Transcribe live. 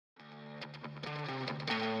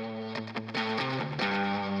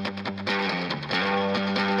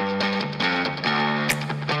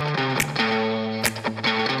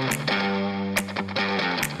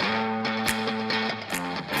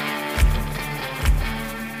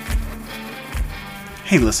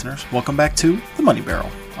Hey listeners, welcome back to The Money Barrel.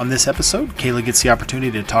 On this episode, Kayla gets the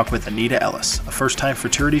opportunity to talk with Anita Ellis, a first-time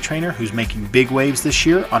futurity trainer who's making big waves this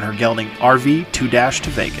year on her gelding RV 2- to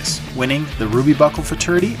Vegas, winning the Ruby Buckle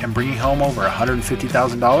Futurity and bringing home over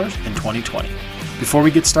 $150,000 in 2020. Before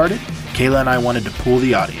we get started, Kayla and I wanted to pool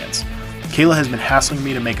the audience. Kayla has been hassling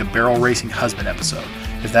me to make a barrel racing husband episode.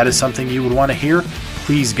 If that is something you would want to hear,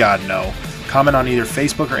 please God no. Comment on either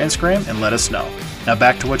Facebook or Instagram and let us know. Now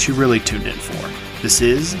back to what you really tuned in for. This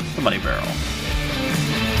is The Money Barrel.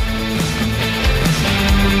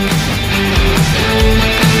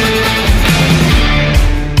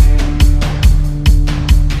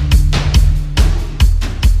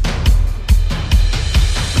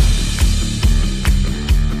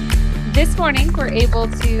 This morning, we're able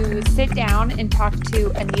to sit down and talk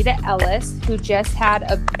to Anita Ellis, who just had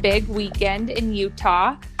a big weekend in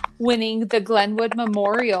Utah, winning the Glenwood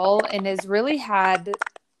Memorial, and has really had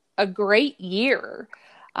a great year.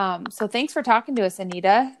 So thanks for talking to us,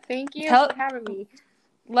 Anita. Thank you for having me.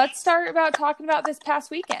 Let's start talking about this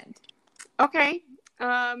past weekend. Okay.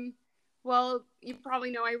 Well, you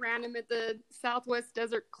probably know I ran him at the Southwest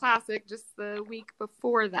Desert Classic just the week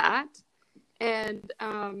before that. And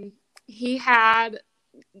he had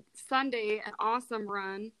Sunday an awesome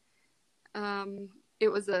run. It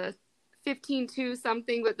was a 15-2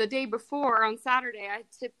 something, but the day before on Saturday, I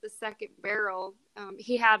tipped the second barrel.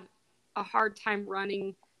 He had a hard time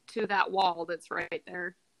running to that wall that's right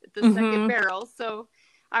there at the second barrel. So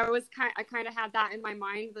I kind of had that in my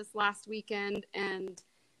mind this last weekend, and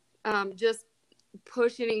just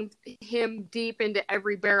pushing him deep into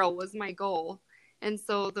every barrel was my goal. And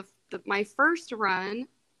so my first run,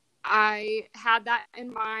 I had that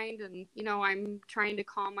in mind, and I'm trying to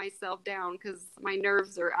calm myself down because my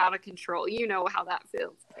nerves are out of control. You know how that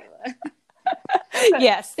feels.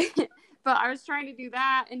 Yes. But I was trying to do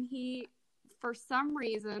that, and he, for some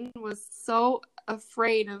reason, was so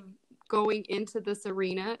afraid of going into this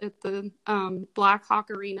arena at the Black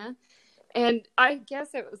Hawk Arena. And I guess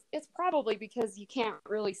it's probably because you can't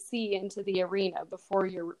really see into the arena before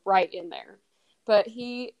you're right in there. But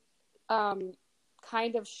he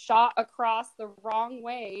kind of shot across the wrong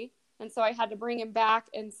way, and so I had to bring him back.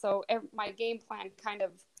 And so my game plan kind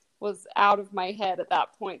of was out of my head at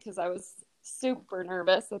that point because I was super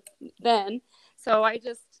nervous then. So I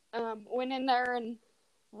just went in there and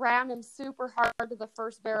ran him super hard to the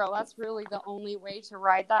first barrel. That's really the only way to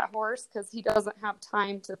ride that horse because he doesn't have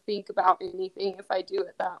time to think about anything if I do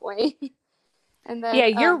it that way. And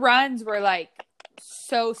then your runs were like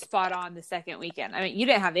so spot on the second weekend. I mean, you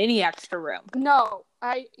didn't have any extra room. No,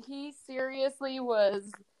 he seriously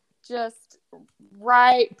was just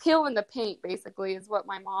peeling the paint, basically, is what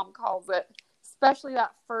my mom calls it, especially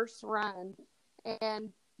that first run. And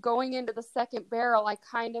going into the second barrel, I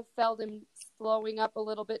kind of felt him slowing up a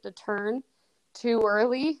little bit to turn too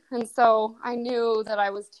early. And so I knew that I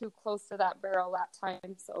was too close to that barrel that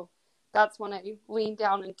time. So that's when I leaned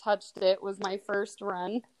down and touched it, was my first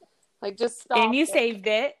run. Like, just stopped. And you saved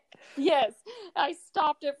it. Yes, I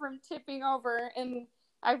stopped it from tipping over. And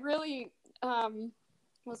I really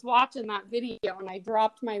was watching that video, and I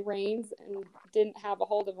dropped my reins and didn't have a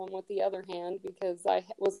hold of them with the other hand because I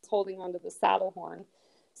was holding onto the saddle horn.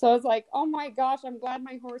 So I was like, oh my gosh, I'm glad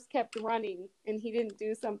my horse kept running and he didn't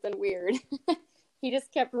do something weird. He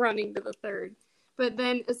just kept running to the third. But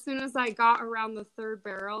then as soon as I got around the third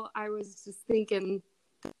barrel, I was just thinking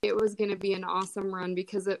it was going to be an awesome run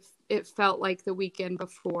because it felt like the weekend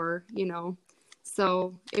before,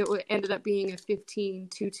 So it ended up being a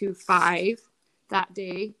 15-225 that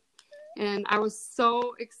day. And I was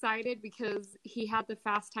so excited because he had the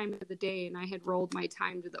fast time of the day, and I had rolled my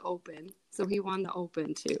time to the open. So he won the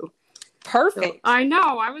open too. Perfect. So, I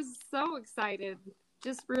know. I was so excited.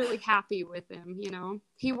 Just really happy with him,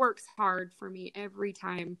 He works hard for me every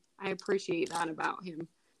time. I appreciate that about him.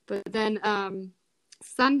 But then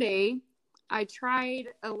Sunday, I tried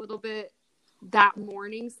a little bit that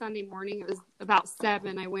morning, Sunday morning. It was about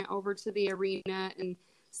 7. I went over to the arena and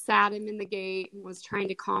sat him in the gate and was trying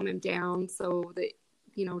to calm him down so that,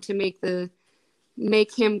 to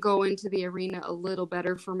make him go into the arena a little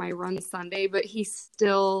better for my run Sunday. But he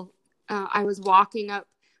still, I was walking up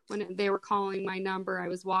when they were calling my number. I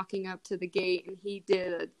was walking up to the gate, and he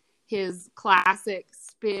did his classic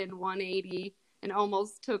spin 180 and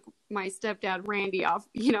almost took my stepdad Randy off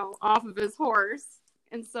of his horse.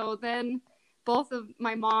 And so then both of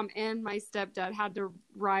my mom and my stepdad had to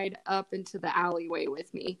ride up into the alleyway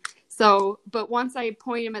with me. So, but once I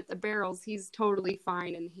point him at the barrels, he's totally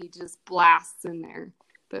fine, and he just blasts in there.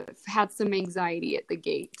 But had some anxiety at the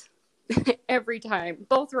gate. every time,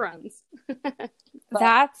 both runs.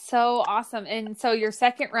 That's so awesome. And so your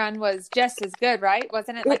second run was just as good, right?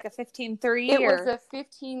 Wasn't it like a 15.3? It was a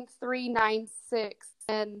 15.396,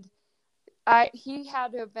 and he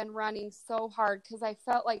had to have been running so hard because I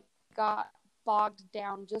felt like got bogged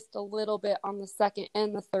down just a little bit on the second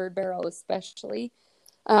and the third barrel, especially.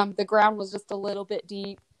 The ground was just a little bit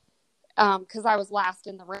deep because I was last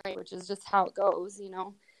in the race, which is just how it goes, you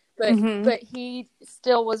know. But he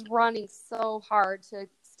still was running so hard to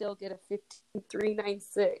still get a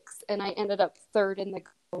 15.396, and I ended up third in the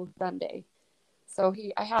Sunday. So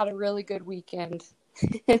I had a really good weekend.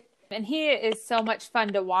 And he is so much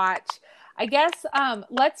fun to watch. I guess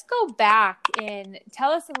let's go back and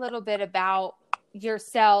tell us a little bit about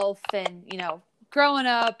yourself and, you know, growing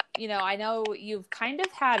up. You know, I know you've kind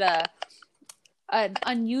of had an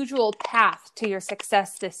unusual path to your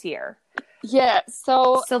success this year. Yeah.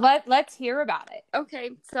 So let's hear about it.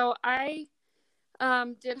 Okay. So I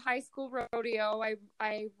did high school rodeo.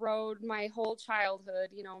 I rode my whole childhood,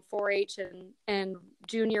 you know, 4-H and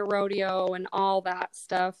junior rodeo and all that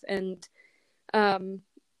stuff. And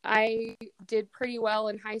I did pretty well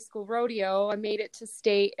in high school rodeo. I made it to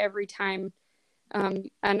state every time. And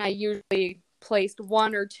I usually placed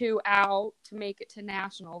 1 or 2 out to make it to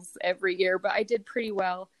nationals every year, but I did pretty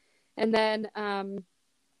well. And then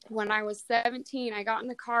when I was 17, I got in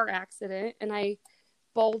a car accident and I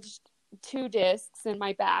bulged 2 discs in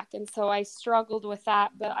my back. And so I struggled with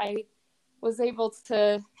that, but I was able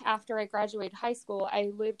to, after I graduated high school,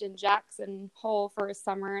 I lived in Jackson Hole for a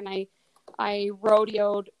summer, and I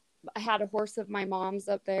rodeoed. I had a horse of my mom's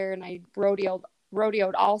up there, and I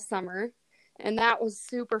rodeoed all summer, and that was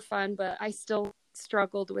super fun, but I still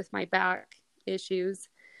struggled with my back issues.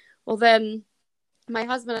 Well, then my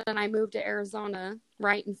husband and I moved to Arizona,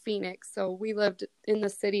 right in Phoenix, so we lived in the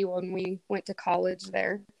city when we went to college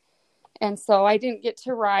there. And so I didn't get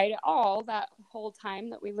to ride at all that whole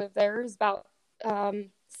time that we lived there. It was about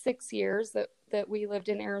 6 years that we lived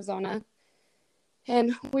in Arizona.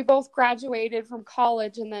 And we both graduated from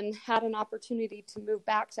college and then had an opportunity to move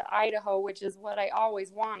back to Idaho, which is what I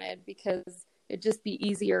always wanted because it'd just be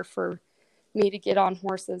easier for me to get on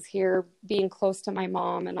horses here, being close to my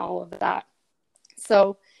mom and all of that.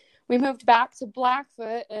 So we moved back to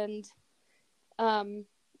Blackfoot, and,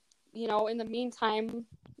 you know, in the meantime,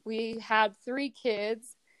 we had 3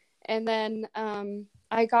 kids, and then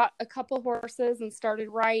I got a couple horses and started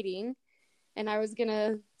riding, and I was going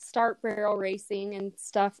to start barrel racing and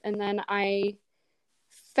stuff, and then I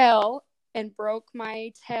fell and broke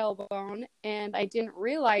my tailbone, and I didn't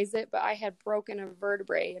realize it, but I had broken a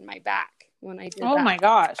vertebrae in my back when I did that. Oh my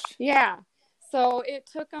gosh. Yeah. So it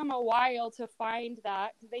took them a while to find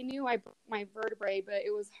that. They knew I broke my vertebrae, but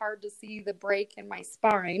it was hard to see the break in my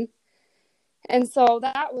spine. And so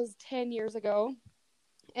that was 10 years ago.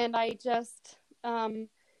 And I just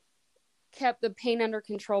kept the pain under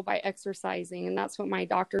control by exercising. And that's what my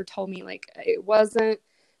doctor told me. Like,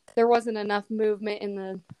 there wasn't enough movement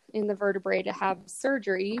in the vertebrae to have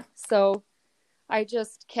surgery. So I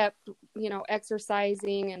just kept, you know,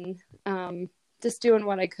 exercising and just doing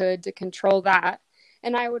what I could to control that.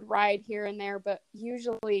 And I would ride here and there, but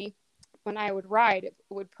usually when I would ride, it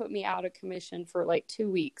would put me out of commission for like 2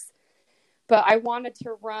 weeks. But I wanted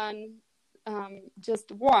to run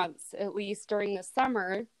just once, at least during the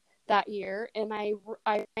summer that year. And I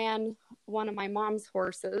ran one of my mom's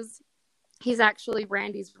horses. He's actually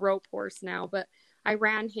Randy's rope horse now, but I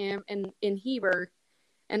ran him in Heber,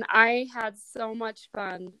 and I had so much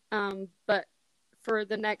fun. But for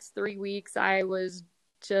the next 3 weeks, I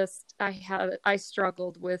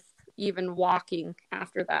struggled with even walking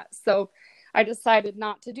after that. So I decided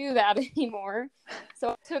not to do that anymore.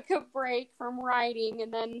 So I took a break from riding,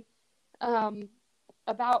 and then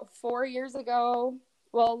about 4 years ago,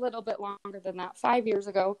 well, a little bit longer than that, 5 years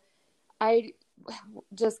ago, I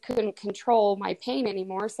just couldn't control my pain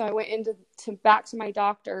anymore. So I went back to my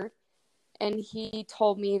doctor, and he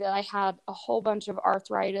told me that I had a whole bunch of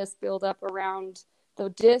arthritis build up around the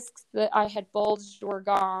discs that I had bulged were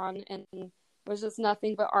gone, and it was just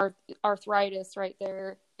nothing but arthritis right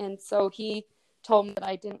there. And so he told me that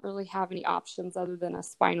I didn't really have any options other than a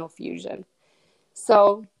spinal fusion.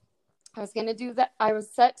 So I was going to do that. I was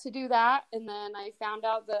set to do that. And then I found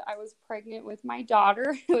out that I was pregnant with my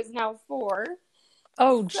daughter, who is now 4.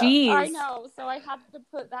 Oh, geez. So, I know. So I had to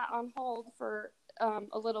put that on hold for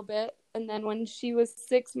a little bit. And then when she was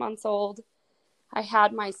 6 months old, I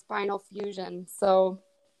had my spinal fusion. So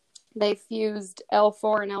they fused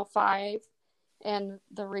L4 and L5, and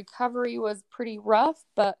the recovery was pretty rough,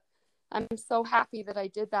 but I'm so happy that I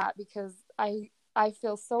did that because I I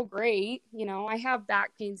feel so great. You know, I have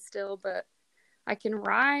back pain still, but I can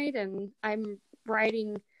ride, and I'm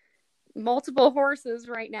riding multiple horses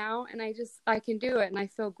right now, and I can do it, and I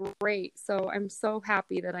feel great. So I'm so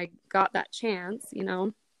happy that I got that chance, you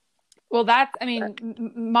know. Well,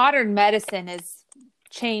 modern medicine has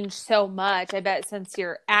changed so much. I bet since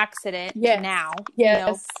your accident to Yes. now,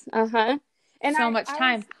 Yes. Uh-huh. And so much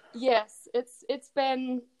time. Yes, it's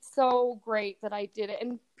been so great that I did it.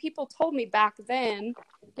 And people told me back then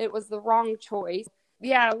it was the wrong choice.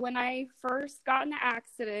 Yeah, when I first got in the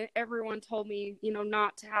accident, everyone told me, you know,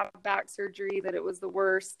 not to have back surgery, that it was the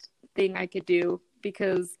worst thing I could do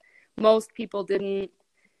because most people didn't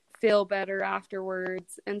feel better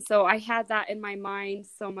afterwards. And so I had that in my mind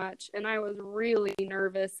so much. And I was really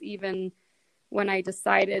nervous even when I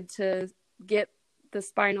decided to get the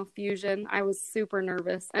spinal fusion. I was super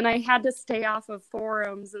nervous. And I had to stay off of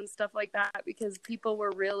forums and stuff like that because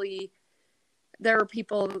there were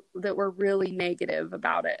people that were really negative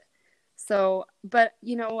about it. So, but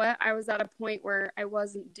you know what? I was at a point where I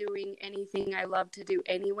wasn't doing anything I loved to do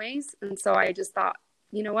anyways. And so I just thought,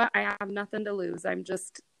 you know what? I have nothing to lose. I'm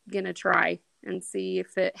just going to try and see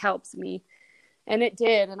if it helps me. And it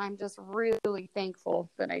did. And I'm just really thankful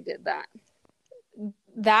that I did that.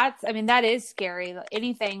 That is scary.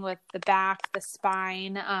 Anything with the back, the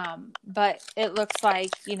spine. But it looks like,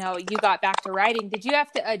 you got back to riding. Did you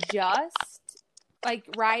have to adjust like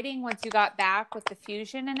riding once you got back with the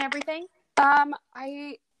fusion and everything?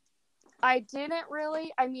 I didn't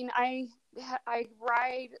really. I mean, I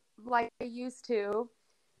ride like I used to,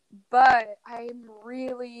 but I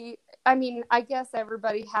guess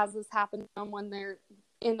everybody has this happen to them when they're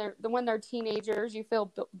teenagers. You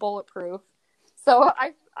feel bulletproof. So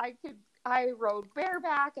I rode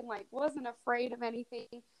bareback and like wasn't afraid of anything.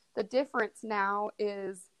 The difference now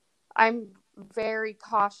is I'm very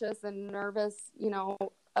cautious and nervous,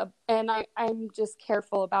 and I'm just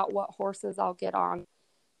careful about what horses I'll get on.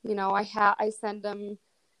 I send them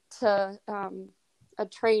to a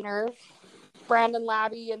trainer, Brandon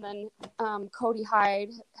Labby, and then Cody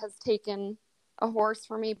Hyde has taken a horse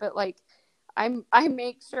for me, but like I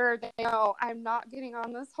make sure they know I'm not getting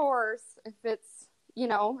on this horse if it's,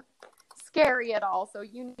 scary at all. So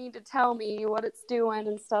you need to tell me what it's doing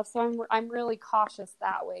and stuff. So I'm really cautious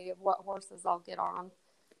that way of what horses I'll get on.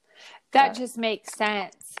 That just makes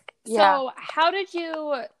sense. Yeah. So how did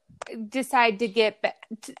you decide to get back?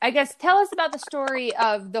 I guess tell us about the story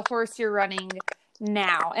of the horse you're running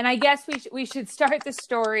now. And I guess we should start the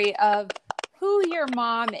story of who your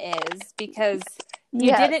mom is, because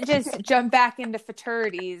you didn't just jump back into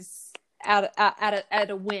fraternities at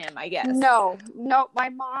a whim, I guess. No. My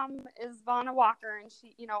mom is Vanna Walker, and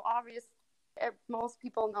she, obviously most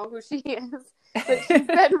people know who she is, but she's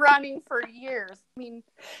been running for years. I mean,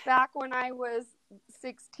 back when I was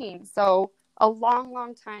 16, so a long,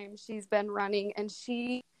 long time she's been running, and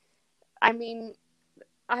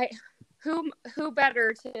who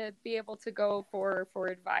better to be able to go for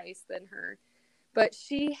advice than her? But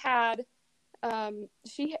she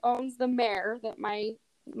owns the mare that my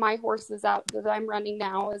horse is out, that I'm running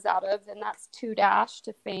now, is out of, and that's 2-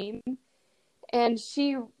 to Fame. And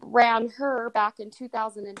she ran her back in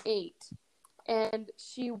 2008, and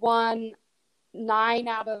she won 9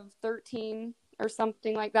 out of 13 or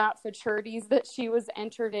something like that futurities that she was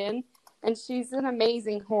entered in, and she's an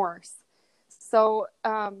amazing horse. So,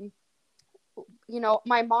 my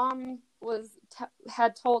mom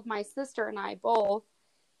had told my sister and I both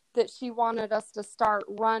that she wanted us to start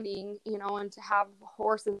running, and to have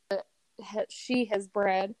horses that she has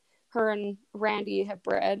bred, her and Randy have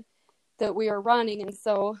bred, that we were running. And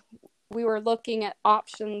so we were looking at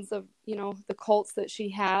options of, the colts that she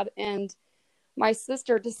had. And my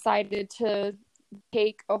sister decided to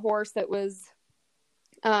take a horse that was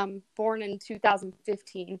born in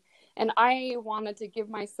 2015. And I wanted to give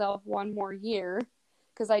myself one more year,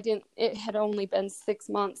 because it had only been 6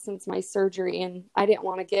 months since my surgery, and I didn't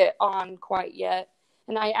want to get on quite yet.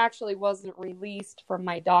 And I actually wasn't released from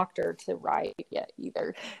my doctor to ride yet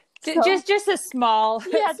either. So, just a small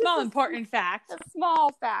important fact. A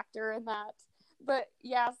small factor in that. But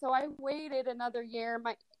yeah, so I waited another year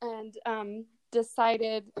and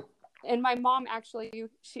decided, and my mom actually,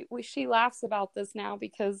 she laughs about this now,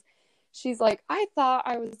 because she's like, I thought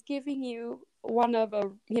I was giving you one of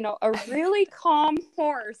a really calm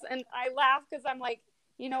horse. And I laugh because I'm like,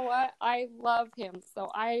 you know what? I love him.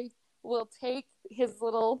 So I will take his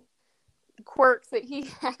little quirks that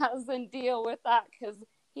he has and deal with that, because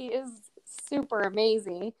he is super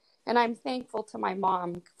amazing. And I'm thankful to my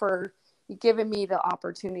mom for giving me the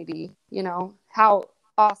opportunity. How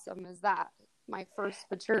awesome is that? my first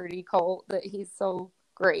futurity colt that he's so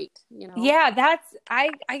great, Yeah, I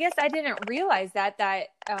guess I didn't realize that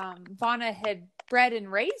Vonna had bred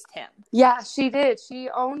and raised him. Yeah, she did. She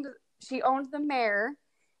owned the mare,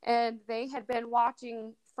 and they had been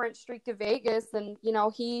watching French Streak to Vegas, and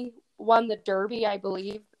he won the Derby, I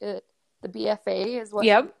believe. The BFA is what.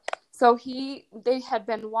 Yep. So they had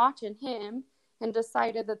been watching him and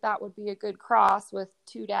decided that would be a good cross with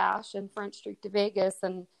 2- and French Streak to Vegas,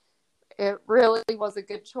 and it really was a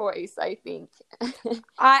good choice, I think.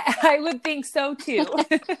 I would think so too.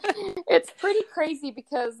 It's pretty crazy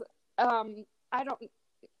because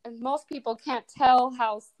most people can't tell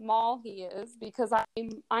how small he is because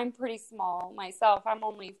I'm pretty small myself. I'm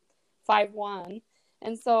only 5'1",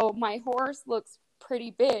 and so my horse looks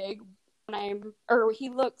pretty big he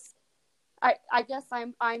looks. I guess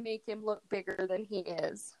I make him look bigger than he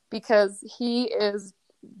is because he is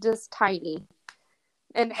just tiny.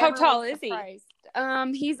 And how tall is he?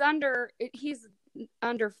 He's under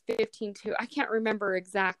 15 too. I can't remember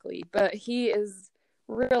exactly, but he is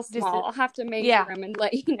real small. I'll have to measure him and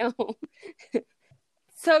let you know.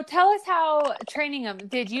 So tell us how training him.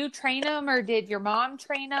 Did you train him or did your mom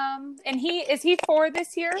train him? And is he 4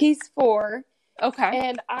 this year? He's 4. Okay.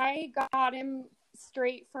 And I got him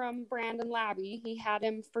straight from Brandon Labby. He had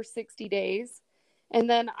him for 60 days. And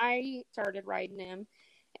then I started riding him.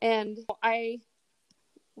 And I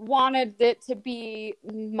wanted it to be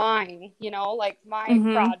mine, like my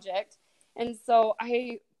project. And so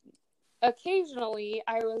occasionally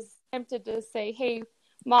I was tempted to say, hey,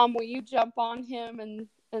 Mom, will you jump on him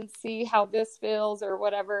and see how this feels or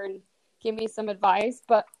whatever and give me some advice?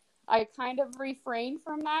 But I kind of refrained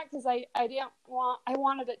from that because I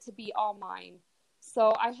wanted it to be all mine.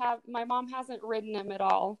 So my mom hasn't ridden him at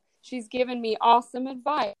all. She's given me awesome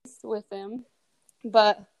advice with him,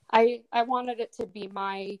 but I wanted it to be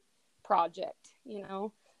my project,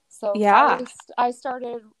 So yeah, I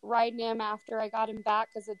started riding him after I got him back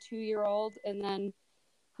as a 2-year-old. And then,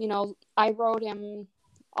 I rode him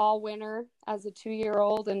all winter as a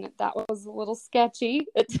 2-year-old. And that was a little sketchy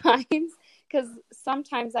at times because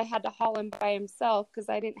sometimes I had to haul him by himself because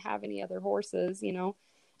I didn't have any other horses, and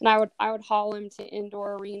I would haul him to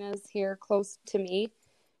indoor arenas here close to me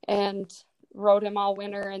and rode him all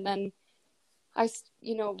winter. And then I,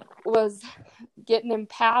 was getting him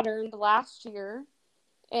patterned last year,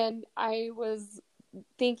 and I was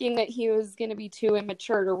thinking that he was going to be too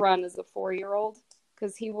immature to run as a 4-year-old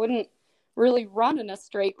because he wouldn't really run in a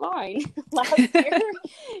straight line last year.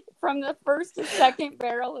 From the first to second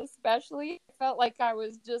barrel especially, I felt like I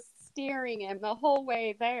was just steering him the whole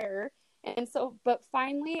way there. And so, but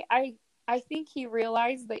finally, I think he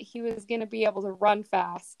realized that he was going to be able to run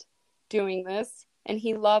fast doing this, and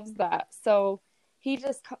he loves that. So he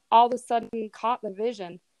just all of a sudden caught the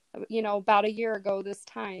vision, about a year ago this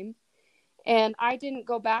time. And I didn't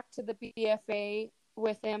go back to the BFA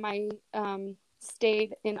with him. I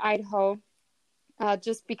stayed in Idaho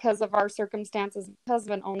just because of our circumstances. My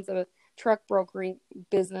husband owns a truck brokering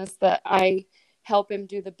business that I help him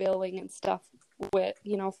do the billing and stuff with,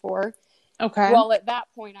 for. Okay. Well, at that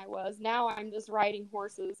point I was. Now I'm just riding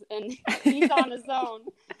horses, and he's on his own.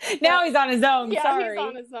 Now he's on his own. Yeah, Sorry. he's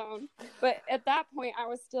on his own. But at that point I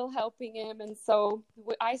was still helping him, and so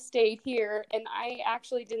I stayed here, and I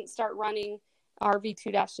actually didn't start running RV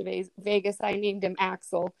 2- to Vegas. I named him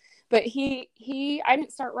Axel. But I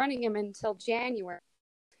didn't start running him until January.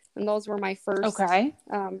 And those were my first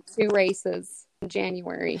 2 races in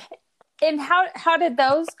January. And how did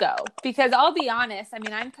those go? Because I'll be honest, I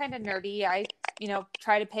mean, I'm kind of nerdy. I,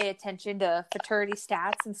 try to pay attention to futurity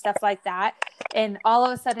stats and stuff like that. And all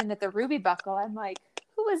of a sudden at the Ruby Buckle, I'm like,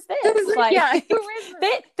 who is this? Who is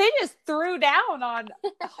this? They just threw down on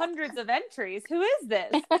hundreds of entries. Who is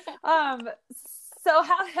this? So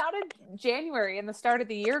how did January and the start of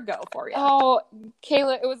the year go for you? Oh,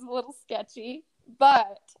 Kayla, it was a little sketchy,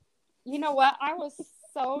 but you know what? I was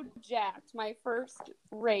so jacked my first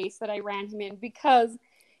race that I ran him in because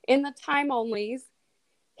in the time onlys,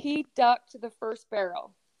 he ducked the first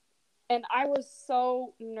barrel. And I was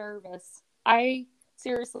so nervous. I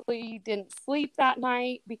seriously didn't sleep that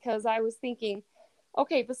night because I was thinking,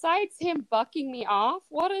 okay, besides him bucking me off,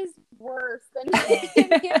 what is worse than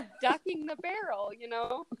him ducking the barrel,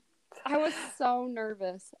 I was so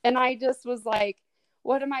nervous. And I just was like,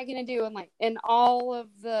 what am I going to do? And all of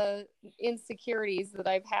the insecurities that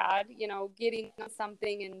I've had, getting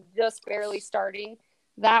something and just barely starting,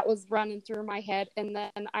 that was running through my head. And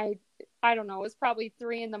then I don't know, it was probably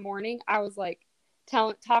 3 a.m. I was like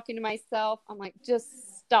talking to myself. I'm like,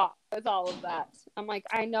 just stop with all of that. I'm like,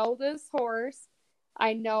 I know this horse.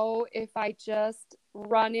 I know if I just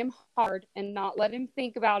run him hard and not let him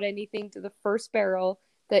think about anything to the first barrel,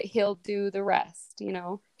 that he'll do the rest.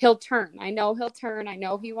 He'll turn. I know he'll turn. I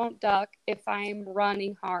know he won't duck if I'm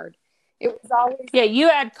running hard. It was always, Yeah, you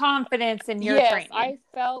had confidence in your yes, training. I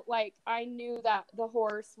felt like I knew that the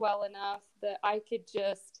horse well enough that I could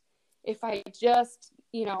just, if I just,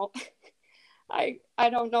 I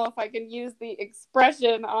don't know if I can use the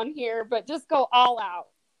expression on here, but just go all out.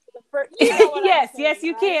 Yes, saying,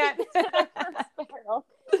 you right? can. To the first barrel.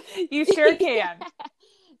 You sure can.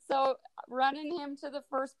 So running him to the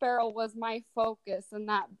first barrel was my focus in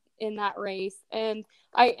that race, and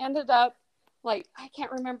I ended up, like, I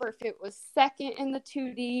can't remember if it was second in the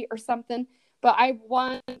 2D or something, but I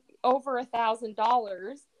won over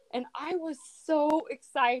 $1,000, and I was so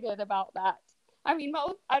excited about that. I mean,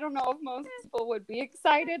 I don't know if most people would be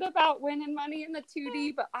excited about winning money in the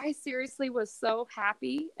 2D, but I seriously was so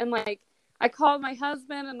happy. And like, I called my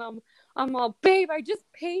husband and I'm all, babe, I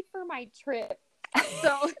just paid for my trip.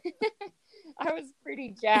 So I was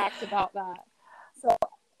pretty jacked about that. So,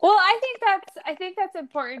 well, I think that's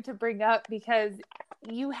important to bring up, because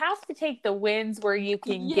you have to take the wins where you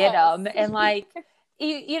can get them. And like,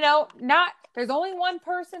 not, there's only one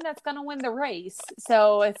person that's going to win the race.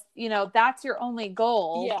 So if, that's your only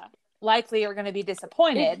goal, yeah, likely you're going to be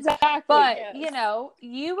disappointed. exactly. But, yes.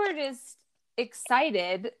 You were just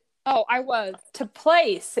excited. Oh, I was. To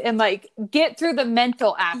place and like get through the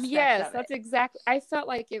mental aspect. Yes, of that's it. exactly. I felt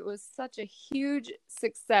like it was such a huge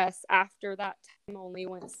success after that time only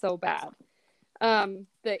went so bad.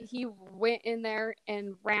 That he went in there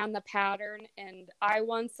and ran the pattern, and I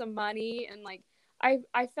won some money, and like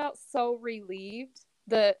I felt so relieved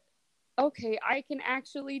that, okay, I can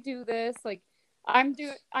actually do this. Like, I'm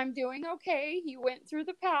doing okay. He went through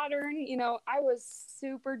the pattern. I was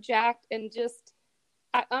super jacked and just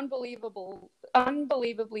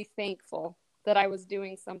unbelievably thankful that I was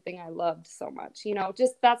doing something I loved so much.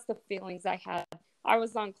 Just that's the feelings I had. I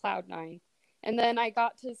was on cloud nine. And then I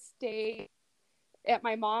got to stay at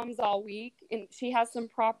my mom's all week, and she has some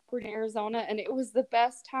property in Arizona, and it was the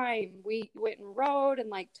best time. We went and rode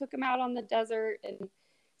and like took him out on the desert and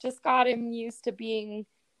just got him used to being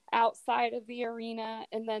outside of the arena.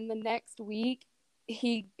 And then the next week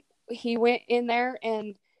he went in there,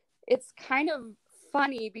 and it's kind of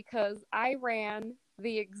funny because I ran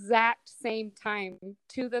the exact same time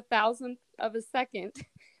to the thousandth of a second.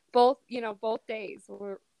 Both days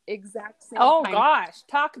were exact same time. Gosh,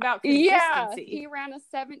 talk about consistency. Yeah, he ran a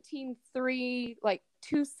 17.3, like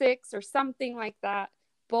 2.6 or something like that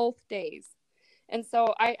both days. And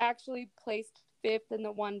so I actually placed fifth in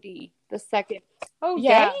the 1D the second. Oh,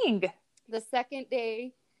 yeah, dang. The second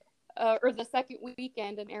day, or the second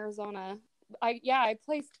weekend in Arizona, I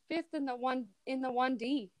placed fifth in the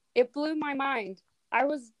 1D. It blew my mind. I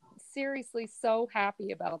was seriously so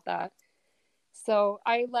happy about that. So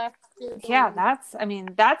I left. Yeah, that's a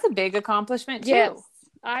big accomplishment too. Yes,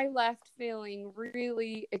 I left feeling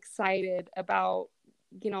really excited about,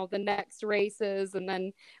 the next races. And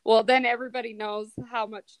then everybody knows how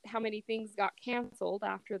many things got canceled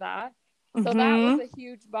after that. Mm-hmm. So that was a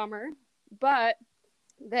huge bummer. But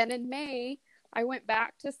then in May, I went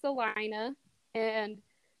back to Salina, and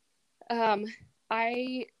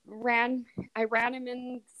I ran him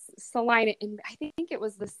in Salina, and I think it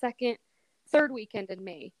was the third weekend in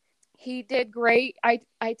May. He did great. I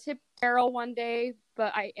tipped barrel one day,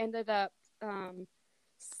 but I ended up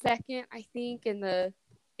second, I think, in the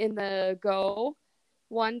go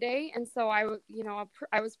one day, and so I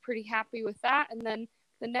was pretty happy with that. And then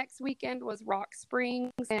the next weekend was Rock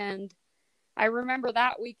Springs, and I remember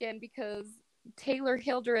that weekend because Taylor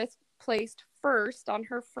Hildreth placed first on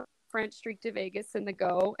her French Streak to Vegas in the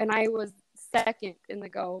go, and I was second in the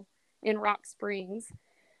go in Rock Springs.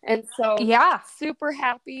 And so, super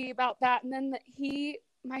happy about that. And then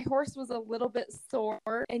my horse was a little bit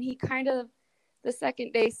sore, and he kind of, the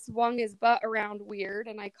second day, swung his butt around weird,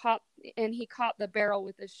 and he caught the barrel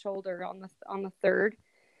with his shoulder on the third.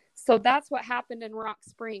 So that's what happened in Rock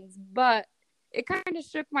Springs. But it kind of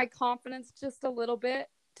shook my confidence just a little bit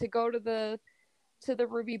to go to the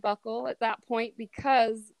Ruby Buckle at that point,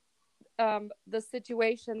 because the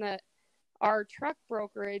situation that our truck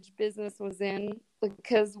brokerage business was in,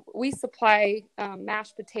 because we supply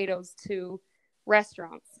mashed potatoes to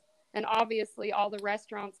restaurants, and obviously all the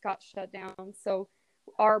restaurants got shut down. So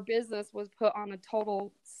our business was put on a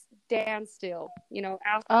total standstill.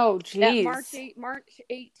 At March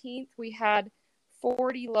 18th, we had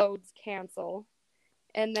 40 loads cancel.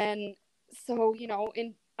 And then, so,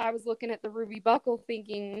 I was looking at the Ruby Buckle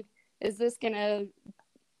thinking, is this going to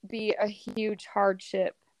be a huge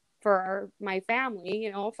hardship for my family,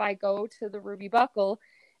 you know, if I go to the Ruby Buckle.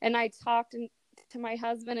 And I talked to my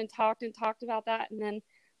husband and talked about that. And then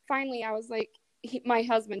finally I was like, my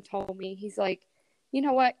husband told me, he's like, you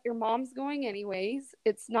know what, your mom's going anyways.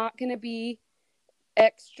 It's not going to be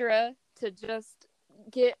extra to just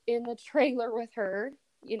get in the trailer with her.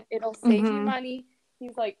 You know, it'll save you money.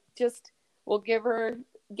 He's like, just, we'll give her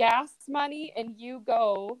gas money and you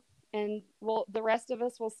go, and the rest of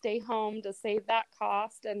us will stay home to save that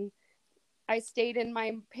cost. And I stayed in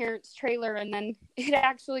my parents' trailer, and then it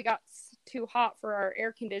actually got too hot for our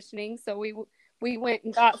air conditioning, so we went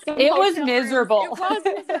and got some. It was miserable. It was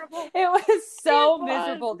miserable. It was so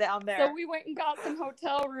miserable down there. So we went and got some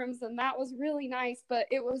hotel rooms, and that was really nice. But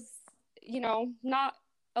it was, you know, not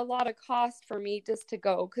a lot of cost for me just to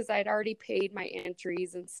go, because I'd already paid my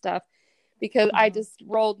entries and stuff, because I just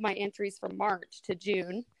rolled my entries from March to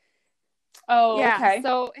June. Oh, yeah. Okay.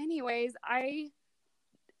 So anyways,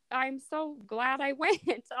 I'm so glad I went,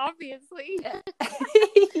 obviously.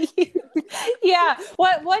 Yeah.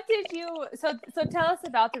 What did you, so tell us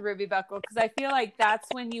about the Ruby Buckle, because I feel like that's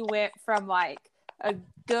when you went from like a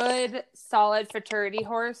good solid futurity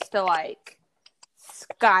horse to like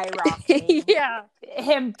skyrocketing. Yeah.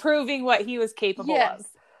 Him proving what he was capable of.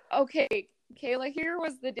 Okay, Kayla, here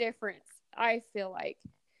was the difference. I feel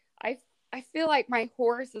like my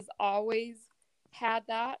horse has always had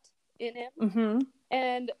that in him.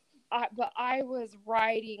 And I was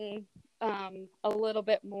riding a little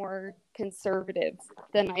bit more conservative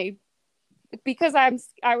than because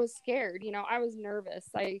I was scared, you know, I was nervous.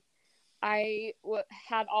 I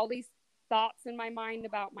had all these thoughts in my mind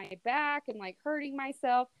about my back and like hurting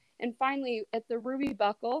myself. And finally at the Ruby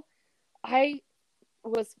Buckle, I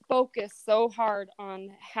was focused so hard on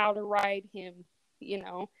how to ride him, you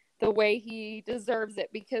know, the way he deserves it,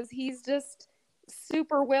 because he's just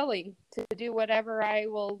super willing to do whatever I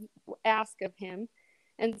will ask of him.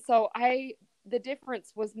 And so the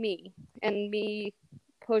difference was me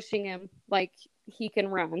pushing him like he can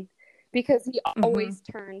run, because he always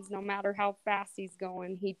turns, no matter how fast he's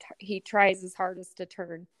going. He tries his hardest to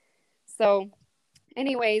turn. So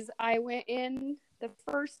anyways, I went in the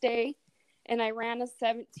first day and I ran a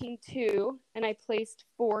 17.2 and I placed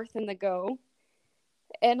 4th in the go.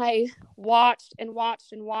 And I watched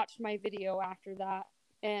my video after that,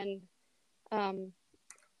 and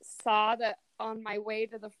saw that on my way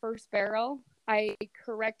to the first barrel, I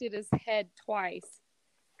corrected his head twice,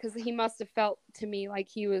 because he must have felt to me like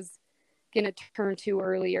he was going to turn too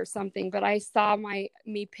early or something. But I saw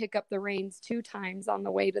me pick up the reins 2 times on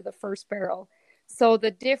the way to the first barrel. So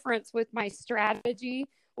the difference with my strategy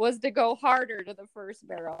was to go harder to the first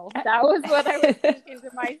barrel. That was what I was thinking to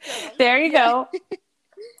myself. There you go.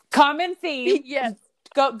 Common theme. Yes.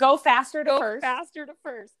 Go faster to first. Faster to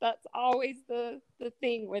first. That's always the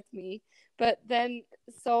thing with me. But then,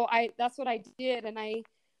 so that's what I did. And I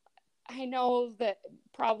know that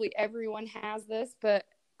probably everyone has this, but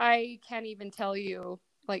I can't even tell you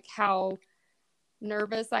like how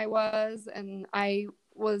nervous I was. And I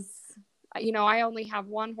was, you know, I only have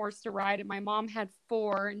 1 horse to ride, and my mom had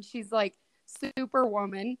 4, and she's like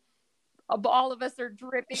superwoman. All of us are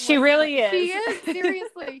dripping. She really is. She is,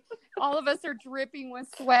 seriously. All of us are dripping with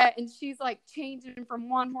sweat, and she's like changing from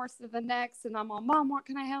one horse to the next. And I'm all, Mom, what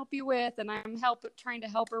can I help you with? And I'm trying to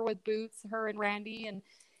help her with boots, her and Randy. And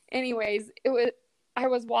anyways, I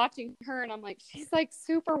was watching her, and I'm like, she's like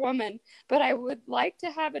superwoman, but I would like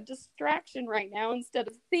to have a distraction right now instead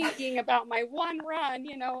of thinking about my one run.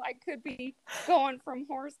 You know, I could be going from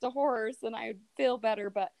horse to horse, and I'd feel better,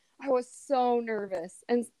 but I was so nervous.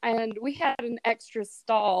 And we had an extra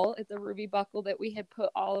stall at the Ruby Buckle that we had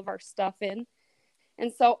put all of our stuff in.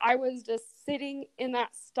 And so I was just sitting in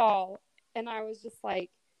that stall, and I was just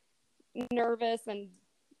like nervous. And,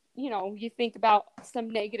 you know, you think about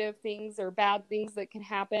some negative things or bad things that can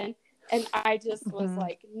happen. And I just was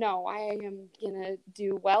like, no, I am going to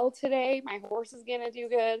do well today. My horse is going to do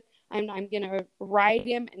good. I'm going to ride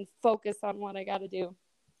him and focus on what I got to do.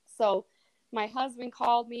 So my husband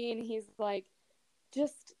called me, and he's like,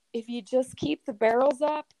 if you just keep the barrels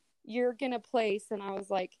up, you're going to place. And I was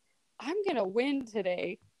like, I'm going to win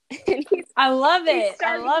today. And I love it. He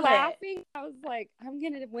started laughing. It. I was like, I'm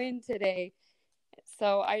going to win today.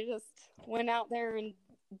 So I just went out there and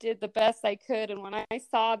did the best I could. And when I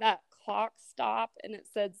saw that clock stop and it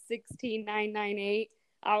said 16,998,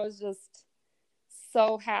 I was just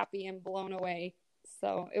so happy and blown away.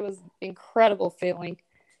 So it was an incredible feeling.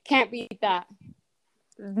 Can't beat that.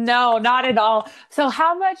 No, not at all. So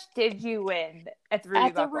how much did you win at the Ruby Buckle?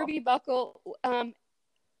 At the Ruby Buckle,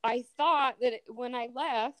 I thought that when I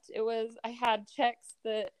left, I had checks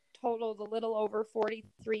that totaled a little over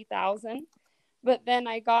 43,000. But then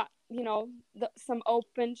I got, some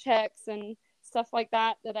open checks and stuff like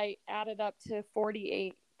that I added up to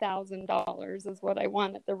 $48,000 is what I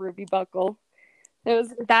won at the Ruby Buckle. It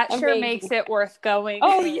was that amazing. Sure makes it worth going.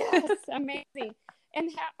 Oh yes, amazing. And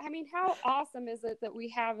how awesome is it that we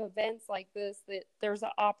have events like this, that there's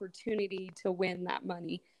an opportunity to win that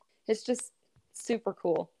money? It's just super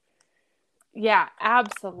cool. Yeah,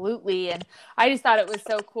 absolutely. And I just thought it was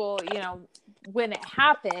so cool, when it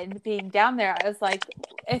happened, being down there, I was like,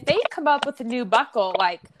 if they come up with a new buckle,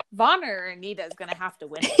 like Vonner or Anita is going to have to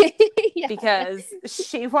win it. Yeah. Because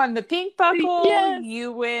she won the pink buckle, yes.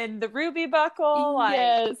 You win the ruby buckle. Like,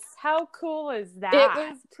 yes. How cool is that? It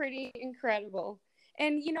was pretty incredible.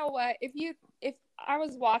 And you know what? If I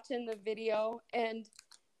was watching the video, and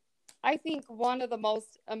I think one of the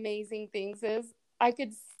most amazing things is I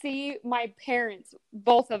could see my parents,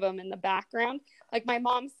 both of them, in the background. Like my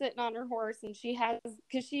mom's sitting on her horse, and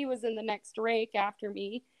because she was in the next rake after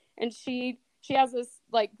me, and she has this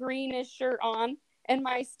like greenish shirt on, and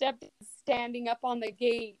my stepdad's standing up on the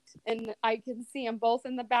gate, and I can see them both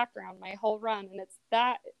in the background my whole run,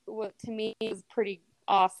 and what to me is pretty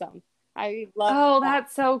awesome. I love. Oh,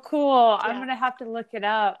 that's so cool! Yeah. I'm gonna have to look it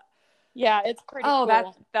up. Yeah, it's pretty cool.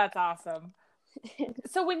 Oh, that's awesome.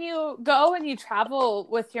 So when you go and you travel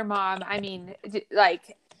with your mom, I mean,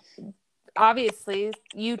 like, obviously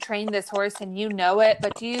you train this horse and you know it,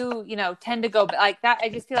 but do you, tend to go like that? I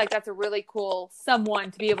just feel like that's a really cool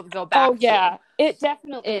someone to be able to go back. Oh yeah, it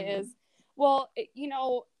definitely is. Well,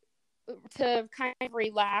 to kind of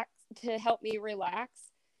relax, to help me relax,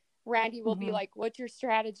 Randy will be like, what's your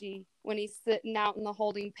strategy when he's sitting out in the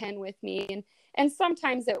holding pen with me? And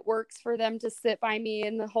sometimes it works for them to sit by me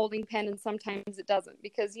in the holding pen, and sometimes it doesn't,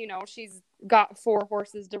 because, she's got 4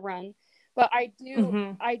 horses to run. But I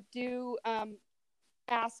do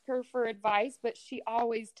ask her for advice, but she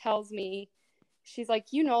always tells me, she's like,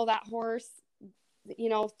 that horse,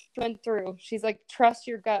 went through. She's like, trust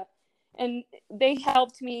your gut. And they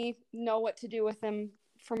helped me know what to do with him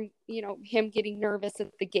from, him getting nervous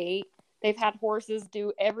at the gate. They've had horses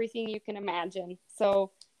do everything you can imagine.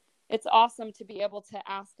 So it's awesome to be able to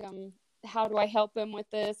ask them, how do I help him with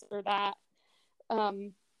this or that?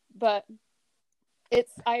 But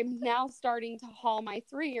I'm now starting to haul my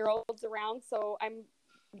 3-year-olds around. So I'm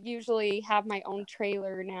usually have my own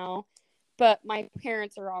trailer now, but my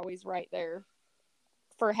parents are always right there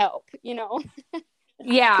for help,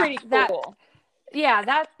 Yeah. Pretty cool.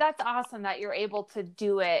 That's awesome that you're able to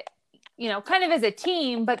do it, kind of as a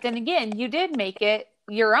team, but then again, you did make it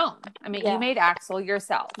your own. I mean, You made Axel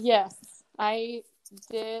yourself. Yes, I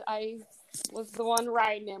did. I was the one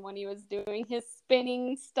riding him when he was doing his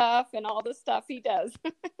spinning stuff and all the stuff he does.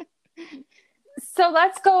 So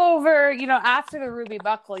let's go over, after the Ruby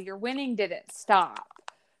Buckle, your winning didn't stop.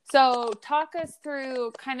 So talk us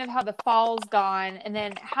through kind of how the fall's gone, and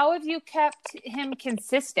then how have you kept him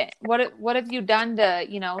consistent? What have you done to,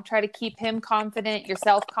 try to keep him confident,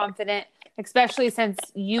 yourself confident, especially since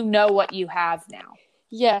you know what you have now?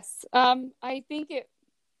 Yes. I think it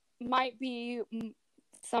might be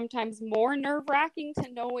sometimes more nerve-wracking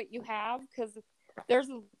to know what you have, because there's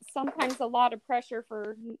sometimes a lot of pressure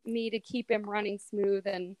for me to keep him running smooth,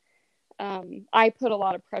 and I put a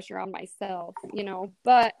lot of pressure on myself,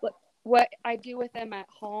 but what I do with him at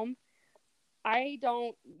home, I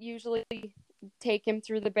don't usually take him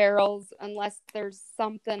through the barrels unless there's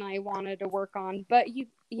something I wanted to work on. But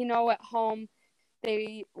at home,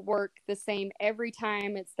 they work the same every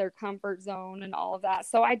time. It's their comfort zone and all of that.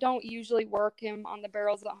 So I don't usually work him on the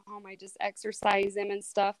barrels at home. I just exercise him and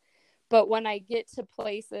stuff. But when I get to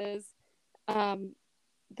places,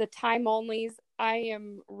 the time onlys, I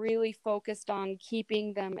am really focused on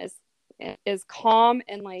keeping them as calm,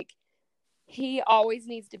 and like, he always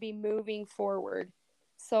needs to be moving forward.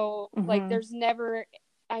 So like,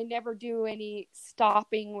 I never do any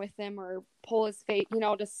stopping with him or pull his face,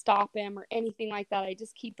 to stop him or anything like that. I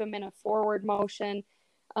just keep him in a forward motion,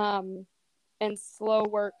 and slow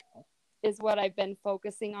work is what I've been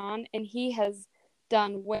focusing on. And he has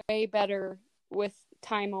done way better with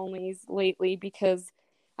time onlys lately, because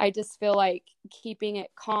I just feel like keeping it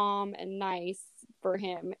calm and nice for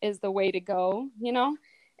him is the way to go,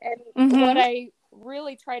 And what I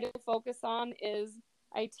really try to focus on is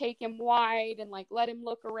I take him wide and like let him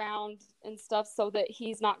look around and stuff, so that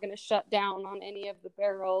he's not going to shut down on any of the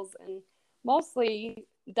barrels. And mostly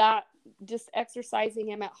that, just exercising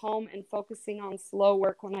him at home and focusing on slow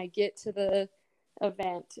work when I get to the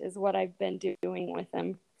event, is what I've been doing with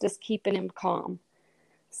him, just keeping him calm.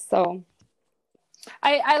 So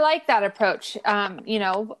I like that approach.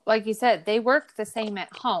 Like you said, they work the same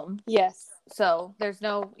at home. Yes. So there's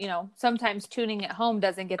no, sometimes tuning at home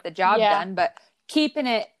doesn't get the job Yeah. done, but keeping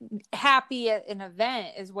it happy at an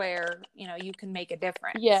event is where, you can make a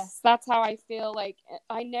difference. Yes, that's how I feel. Like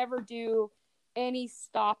I never do any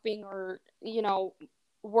stopping or,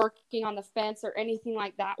 working on the fence or anything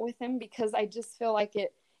like that with him, because I just feel like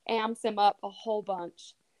it amps him up a whole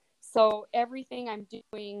bunch. So everything I'm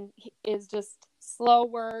doing is just slow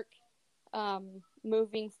work,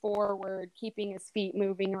 moving forward, keeping his feet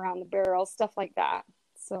moving around the barrel, stuff like that.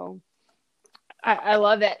 So I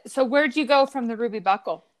love it. So where'd you go from the Ruby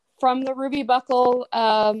Buckle? From the Ruby Buckle,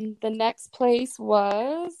 the next place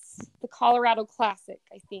was the Colorado Classic,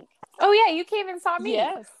 I think. Oh yeah, you came and saw me.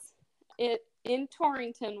 Yes. It in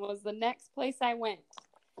Torrington was the next place I went.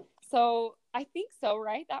 So I think so,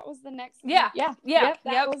 right? That was the next. Yeah. Yep,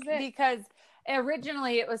 that was it. Because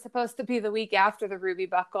originally it was supposed to be the week after the Ruby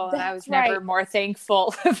Buckle, and I was That's never right. more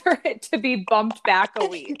thankful for it to be bumped back a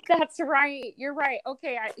week. That's right. You're right.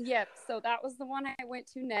 Okay. Yep. So that was the one I went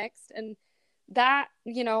to next, and that,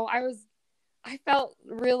 I felt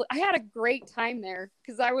really, I had a great time there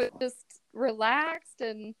because I was just relaxed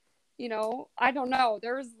and, I don't know,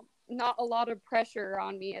 there was not a lot of pressure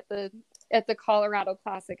on me at the Colorado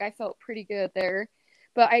Classic. I felt pretty good there,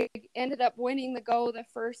 but I ended up winning the go the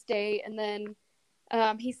first day, and then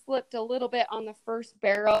he slipped a little bit on the first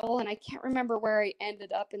barrel, and I can't remember where I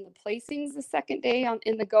ended up in the placings the second day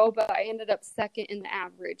in the go, but I ended up second in the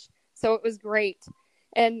average. So it was great.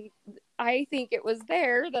 And I think it was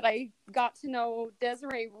there that I got to know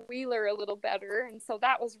Desiree Wheeler a little better. And so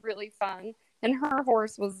that was really fun. And her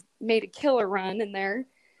horse made a killer run in there.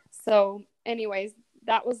 So anyways,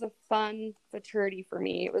 that was a fun futurity for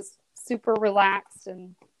me. It was super relaxed,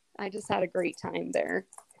 and I just had a great time there.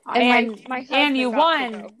 And my and you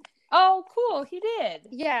won. Oh, cool. He did.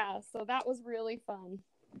 Yeah. So that was really fun.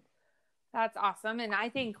 That's awesome. And I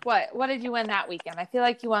think what did you win that weekend? I feel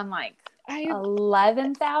like you won like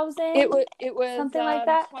 11,000. It was something like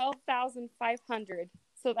that. 12,500.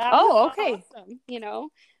 So that was okay. Awesome.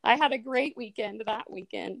 I had a great weekend that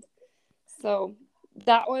weekend. So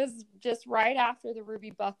that was just right after the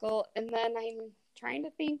Ruby Buckle, and then I'm trying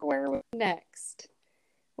to think where was next.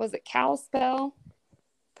 Was it Kalispell?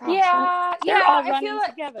 Gosh, they're all running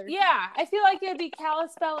together. Yeah, I feel like it'd be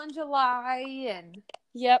Kalispell in July, and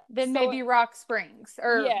yep, then maybe Rock Springs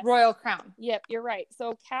or Royal Crown. Yep, you're right.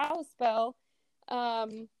 So Kalispell,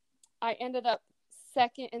 I ended up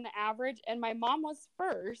second in the average, and my mom was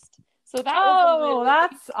first. So that was really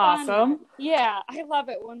that's fun. awesome. Yeah, I love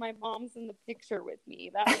it when my mom's in the picture with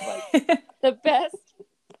me. That was like the best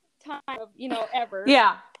time of ever.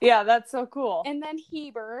 Yeah, that's so cool. And then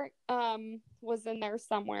Heber was in there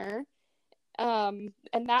somewhere, and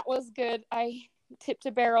that was good. I tipped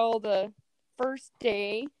a barrel the first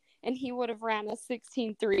day, and he would have ran a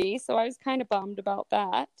 16.3, so I was kind of bummed about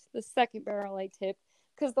that. The second barrel I tipped,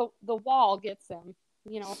 because the wall gets him,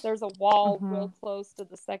 if there's a wall real close to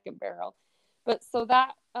the second barrel. But so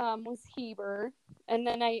that was Heber, and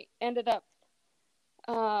then I ended up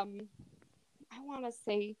I want to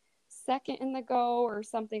say second in the go or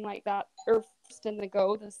something like that, or first in the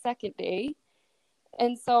go the second day.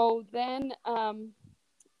 And so then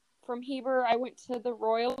from Heber I went to the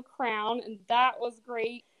Royal Crown, and that was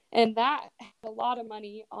great, and that had a lot of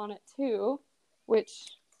money on it too,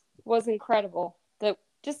 which was incredible.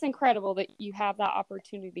 Just incredible that you have that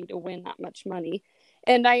opportunity to win that much money.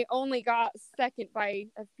 And I only got second by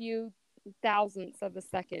a few thousandths of a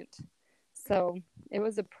second, so it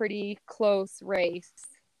was a pretty close race.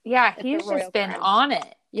 Yeah, he's just been on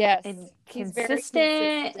it. Yes. And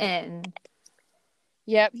consistent. And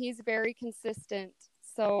yep, he's very consistent.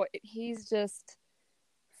 So he's just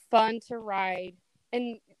fun to ride.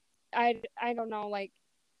 And I don't know, like,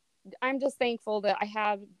 I'm just thankful that I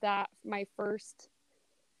had that my first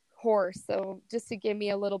horse. So just to give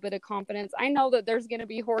me a little bit of confidence. I know that there's going to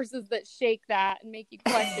be horses that shake that and make you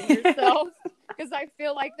question yourself, because I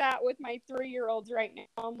feel like that with my 3-year-olds right now.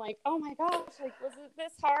 I'm like, oh my gosh, like, was it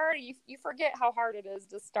this hard? You forget how hard it is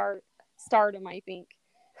to start them, I think.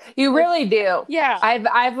 You really do. Yeah.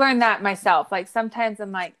 I've learned that myself. Like sometimes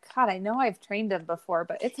I'm like, God, I know I've trained them before,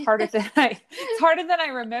 but it's harder than I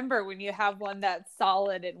remember when you have one that's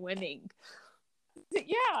solid and winning.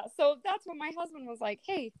 Yeah. So that's when my husband was like,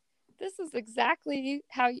 hey, this is exactly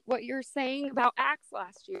what you're saying about Axe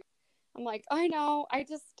last year. I'm like, I know. I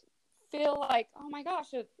just feel like, oh my gosh,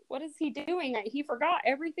 what is he doing? He forgot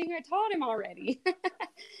everything I taught him already.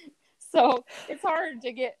 So it's hard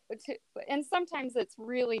to get to, and sometimes it's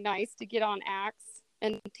really nice to get on Axe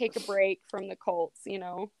and take a break from the colts,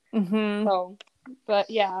 Mm-hmm. So But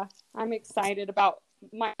yeah, I'm excited about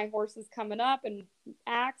my horses coming up, and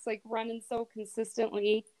Axe like running so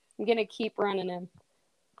consistently. I'm going to keep running him.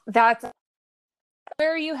 That's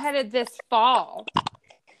where are you headed this fall?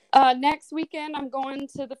 Next weekend, I'm going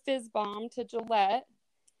to the Fizz Bomb to Gillette.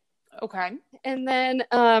 Okay. And then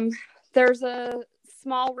there's a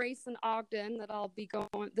small race in Ogden that I'll be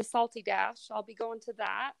going, the Salty Dash. I'll be going to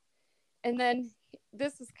that. And then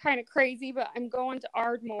this is kind of crazy, but I'm going to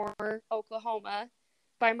Ardmore, Oklahoma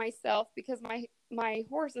by myself because my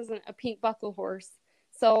horse isn't a pink buckle horse.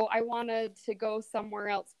 So I wanted to go somewhere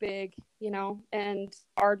else big, and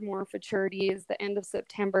Ardmore Futurity is the end of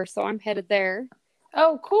September. So I'm headed there.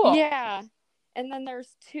 Oh, cool. Yeah. And then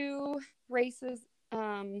there's 2 races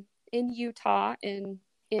in Utah in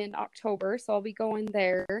October. So I'll be going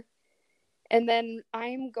there. And then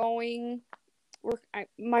I'm going,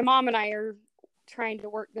 my mom and I are trying to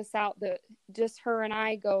work this out that just her and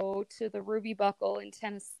I go to the Ruby Buckle in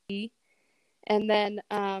Tennessee. And then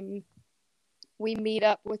we meet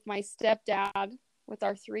up with my stepdad with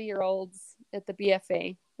our 3-year-olds at the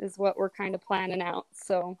BFA is what we're kind of planning out.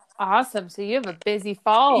 So awesome. So you have a busy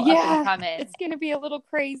fall up and coming. It's going to be a little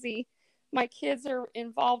crazy. My kids are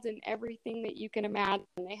involved in everything that you can imagine.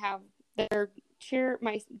 They have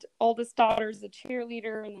my oldest daughter's a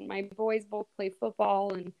cheerleader, and then my boys both play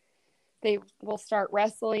football, and they will start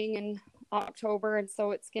wrestling in October. And so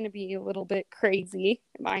it's going to be a little bit crazy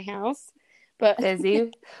at my house. But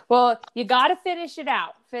busy. Well, you got to finish it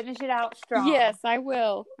out strong. Yes, I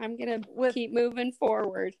will. I'm going to keep moving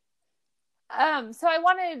forward. So I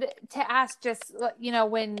wanted to ask just,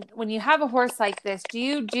 when you have a horse like this, do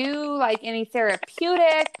you do like any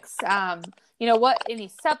therapeutics,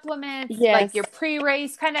 any supplements, yes. Like your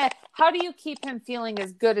pre-race how do you keep him feeling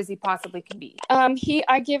as good as he possibly can be?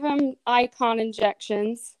 I give him Icon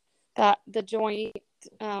injections, the joint,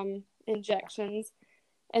 injections.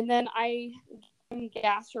 And then I give him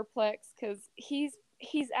Gastroplex because he's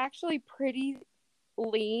actually pretty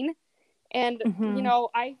lean. And,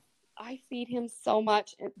 I feed him so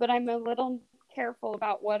much, but I'm a little careful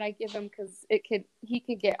about what I give him because he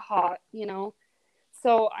could get hot,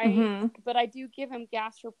 So but I do give him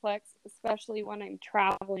Gastroplex, especially when I'm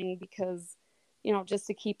traveling because, just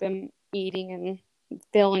to keep him eating and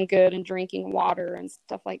feeling good and drinking water and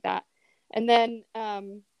stuff like that. And then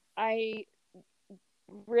I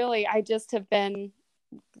just have been,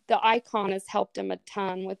 the Icon has helped him a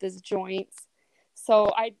ton with his joints.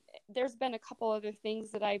 So there's been a couple other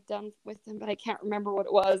things that I've done with him, but I can't remember what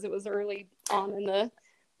it was. It was early on in the,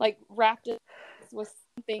 wrapped it with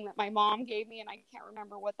something that my mom gave me, and I can't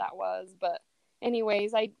remember what that was. But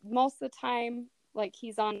anyways, most of the time,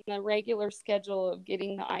 he's on a regular schedule of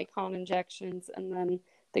getting the Icon injections, and then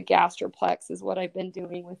the Gastroplex is what I've been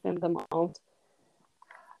doing with him the most.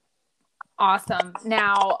 Awesome.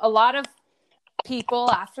 Now, a lot of people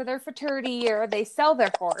after their futurity year, they sell their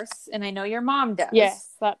horse, and I know your mom does.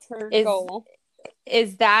 Yes, that's her goal.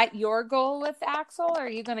 Is that your goal with Axel, or are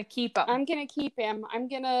you going to keep him? I'm going to keep him. I'm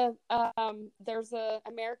going to, there's a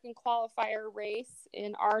American qualifier race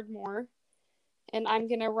in Ardmore, and I'm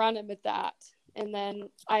going to run him at that. And then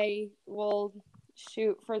I will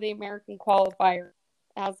shoot for the American qualifier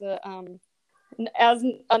as a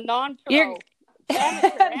non-pro.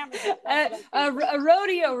 Amateur, a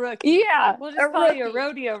rodeo rookie. Yeah, we'll just call you a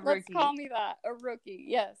rodeo rookie. Let's call me that, a rookie.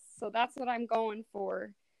 Yes, so that's what I'm going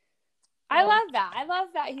for. I love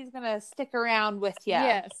that he's gonna stick around with you.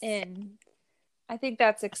 Yes, and I think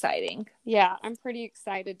that's exciting. Yeah, I'm pretty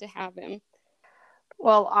excited to have him.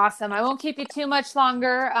 Well, awesome. I won't keep you too much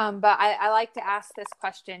longer, but I like to ask this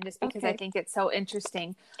question just because I think it's so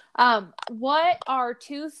interesting. What are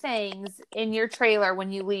 2 things in your trailer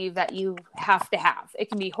when you leave that you have to have? It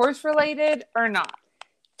can be horse related or not.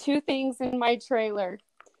 2 things in my trailer.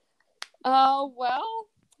 Well,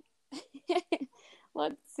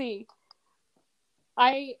 let's see.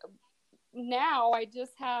 I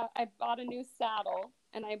bought a new saddle,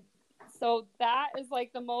 and so that is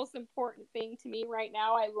the most important thing to me right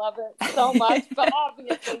now. I love it so much, but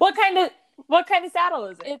obviously, what kind of saddle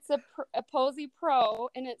is it? It's a Posey Pro,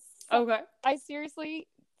 and it's okay. I seriously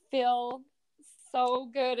feel so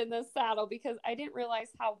good in this saddle because I didn't realize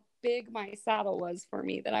how big my saddle was for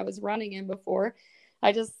me that I was running in before.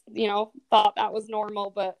 I just, thought that was normal,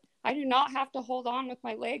 but I do not have to hold on with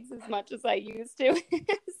my legs as much as I used to.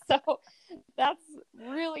 So that's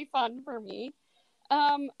really fun for me.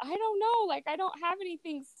 I don't know. I don't have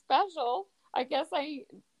anything special. I guess I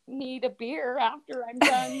need a beer after I'm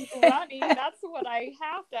done running. That's what I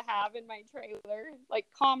have to have in my trailer.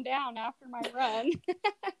 Calm down after my run.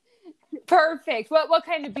 Perfect. What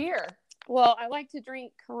kind of beer? Well, I like to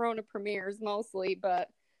drink Corona Premiers mostly, but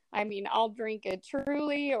I mean, I'll drink a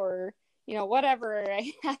Truly or, whatever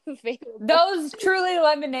I have available. Those Truly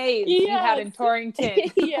lemonades you had in Yes. Torrington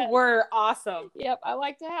Yes. were awesome. Yep, I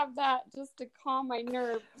like to have that just to calm my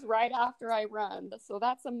nerves right after I run. So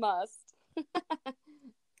that's a must.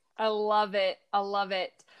 I love it. I love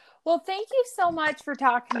it. Well, thank you so much for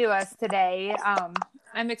talking to us today.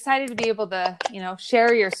 I'm excited to be able to,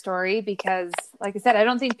 share your story because, like I said, I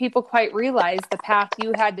don't think people quite realize the path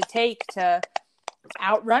you had to take to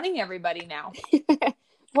outrunning everybody now.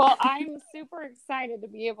 Well, I'm super excited to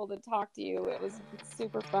be able to talk to you. It was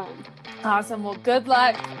super fun. Awesome. Well, good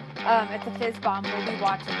luck at the Fizz Bomb. We'll be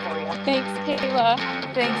watching for you. Thanks, Kayla.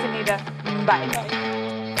 Thanks, Anita. Bye. Bye.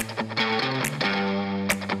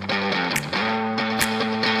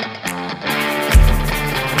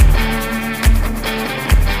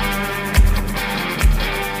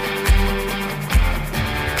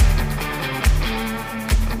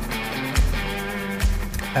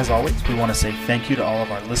 As always, we want to say thank you to all of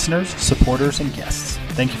our listeners, supporters, and guests.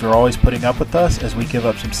 Thank you for always putting up with us as we give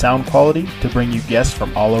up some sound quality to bring you guests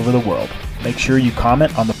from all over the world. Make sure you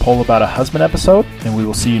comment on the Poll About a Husband episode, and we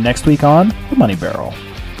will see you next week on The Money Barrel.